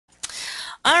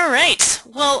All right.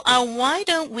 Well, why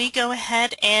don't we go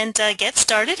ahead and get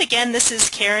started? Again, this is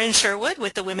Karen Sherwood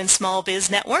with the Women's Small Biz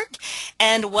Network,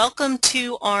 and welcome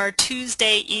to our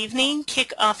Tuesday evening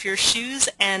Kick Off Your Shoes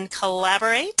and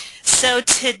Collaborate. So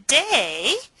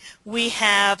today we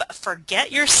have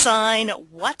Forget Your Sign,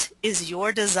 What is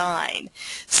Your Design?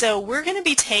 So we're going to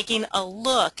be taking a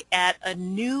look at a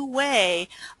new way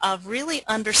of really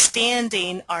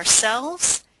understanding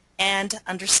ourselves and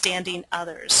understanding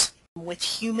others with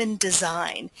human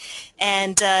design.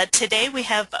 And today we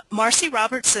have Marcy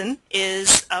Robertson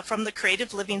is from the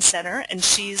Creative Living Center, and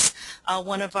she's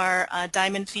one of our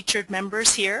Diamond featured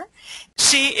members here.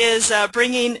 She is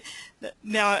bringing,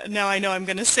 now I know I'm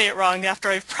going to say it wrong after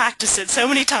I've practiced it so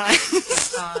many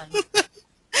times.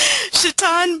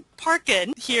 Chetan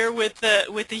Parkyn here with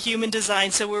the human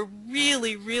design. So we're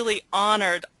really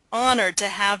honored to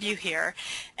have you here.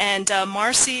 And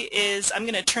Marcy is, I'm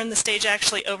going to turn the stage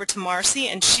actually over to Marcy,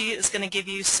 and she is going to give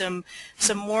you some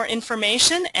more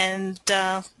information, and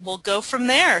we'll go from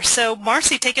there. So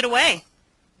Marcy, take it away.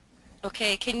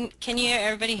 Okay, can you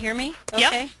everybody hear me?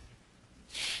 Okay.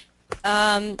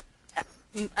 Yep.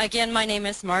 Again, my name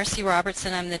is Marcy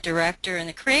Robertson. I'm the director and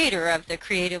the creator of the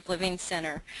Creative Living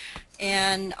Center.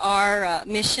 And our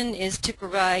mission is to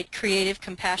provide creative,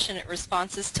 compassionate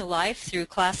responses to life through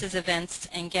classes, events,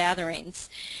 and gatherings.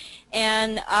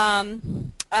 And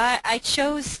I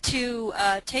chose to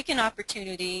take an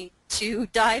opportunity to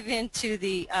dive into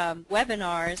the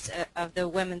webinars of the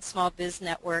Women's Small Biz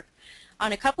Network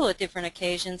on a couple of different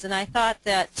occasions. And I thought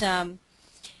that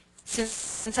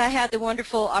since I had the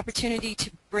wonderful opportunity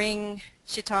to bring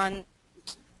Chetan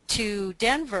to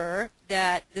Denver,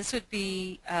 that this would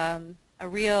be a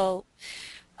real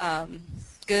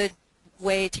good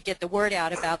way to get the word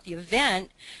out about the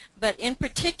event, but in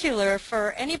particular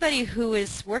for anybody who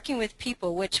is working with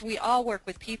people, which we all work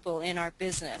with people in our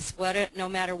business. No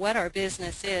matter what our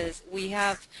business is, we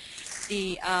have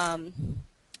the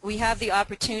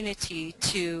opportunity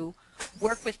to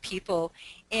work with people,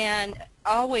 and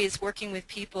always working with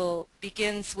people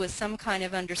begins with some kind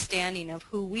of understanding of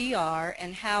who we are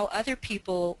and how other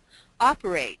people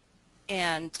operate,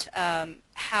 and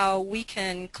how we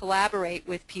can collaborate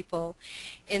with people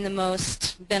in the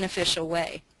most beneficial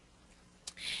way.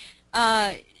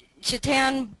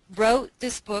 Chetan wrote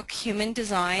this book, Human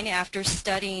Design, after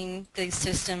studying the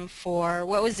system for,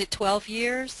 what was it, 12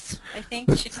 years, I think,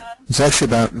 Chetan? It's actually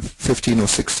about 15 or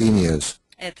 16 years.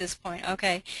 At this point,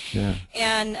 okay. Yeah.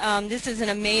 And this is an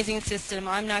amazing system.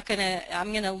 I'm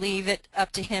gonna leave it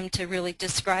up to him to really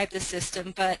describe the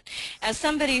system. But as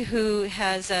somebody who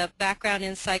has a background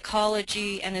in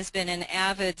psychology and has been an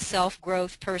avid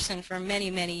self-growth person for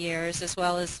many years, as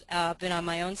well as been on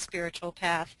my own spiritual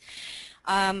path,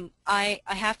 I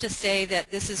have to say that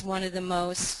this is one of the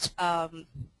most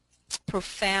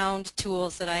profound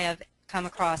tools that I have come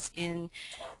across in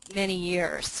many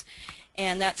years.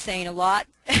 And that's saying a lot.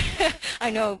 I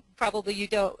know probably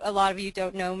a lot of you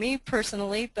don't know me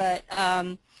personally, but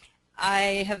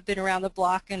I have been around the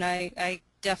block, and I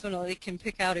definitely can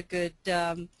pick out a good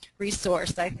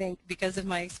resource, I think, because of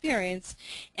my experience.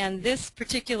 And this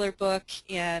particular book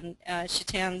and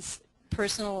Chetan's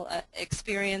personal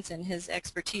experience and his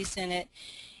expertise in it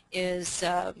is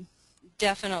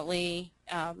definitely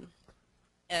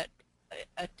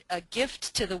a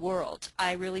gift to the world.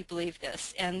 I really believe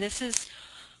this, and this is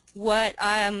what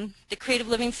the Creative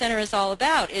Living Center is all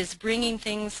about, is bringing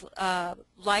things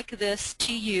like this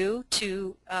to you,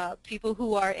 to people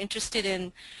who are interested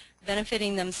in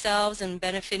benefiting themselves and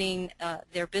benefiting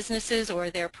their businesses or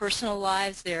their personal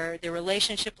lives, their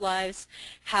relationship lives,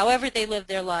 however they live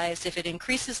their lives. If it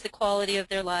increases the quality of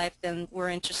their life, then we're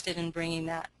interested in bringing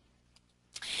that.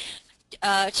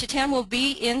 Chetan will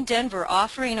be in Denver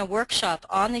offering a workshop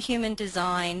on the human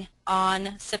design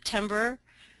on September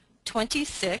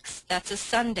 26th. That's a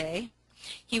Sunday.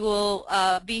 He will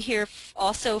be here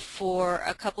also for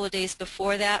a couple of days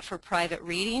before that for private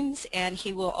readings, and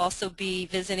he will also be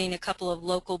visiting a couple of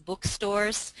local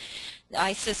bookstores,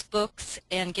 ISIS Books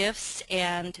and Gifts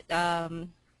and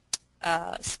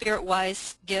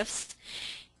Spirit-Wise Gifts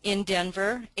in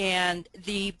Denver. And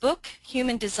the book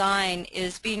Human Design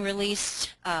is being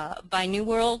released by New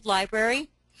World Library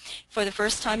for the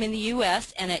first time in the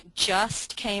U.S., and it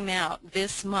just came out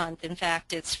this month. In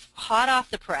fact, it's hot off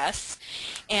the press,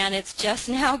 and it's just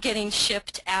now getting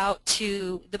shipped out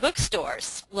to the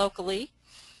bookstores locally.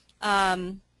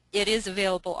 It is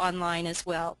available online as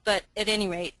well. But at any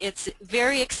rate, it's a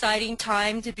very exciting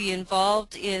time to be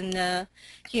involved in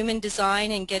human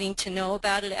design and getting to know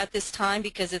about it at this time,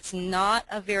 because it's not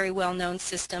a very well-known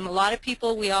system. A lot of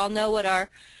people, we all know what our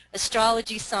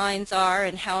astrology signs are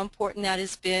and how important that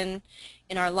has been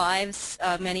in our lives,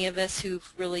 many of us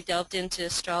who've really delved into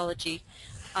astrology.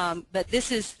 But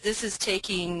this is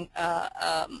taking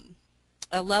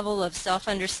a level of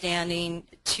self-understanding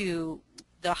to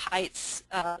the heights,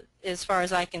 as far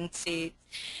as I can see,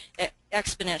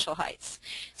 exponential heights.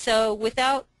 So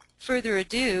without further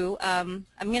ado, I'm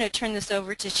going to turn this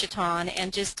over to Chetan,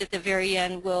 and just at the very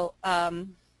end, we'll,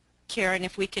 Karen,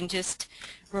 if we can just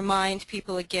remind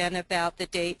people again about the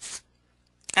dates.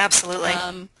 Absolutely.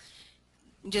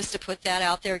 Just to put that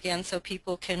out there again so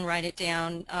people can write it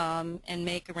down and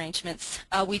make arrangements.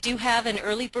 We do have an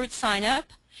early bird sign-up.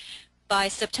 By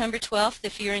September 12th,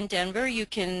 if you're in Denver, you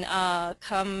can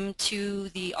come to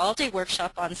the all-day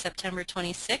workshop on September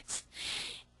 26th.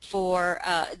 For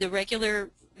the regular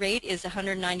rate is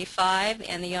 $195,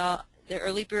 and the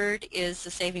early bird is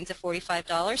a savings of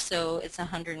 $45, so it's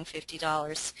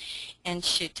 $150. And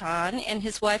Chetan and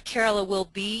his wife Carola will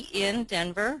be in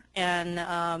Denver,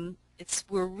 and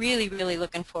we're really, really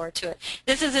looking forward to it.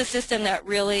 This is a system that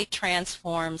really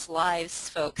transforms lives,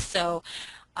 folks. So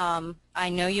I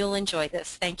know you'll enjoy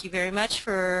this. Thank you very much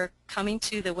for coming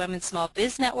to the Women's Small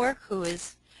Biz Network, who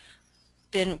has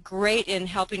been great in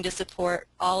helping to support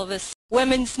all of us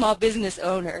women small business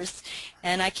owners.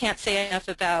 And I can't say enough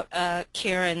about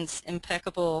Karen's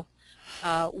impeccable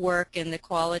work and the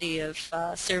quality of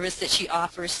service that she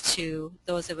offers to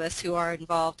those of us who are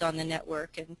involved on the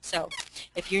network. And so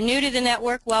if you're new to the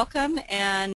network, welcome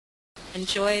and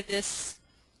enjoy this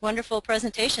wonderful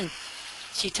presentation.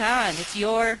 Chetan, it's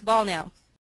your ball now.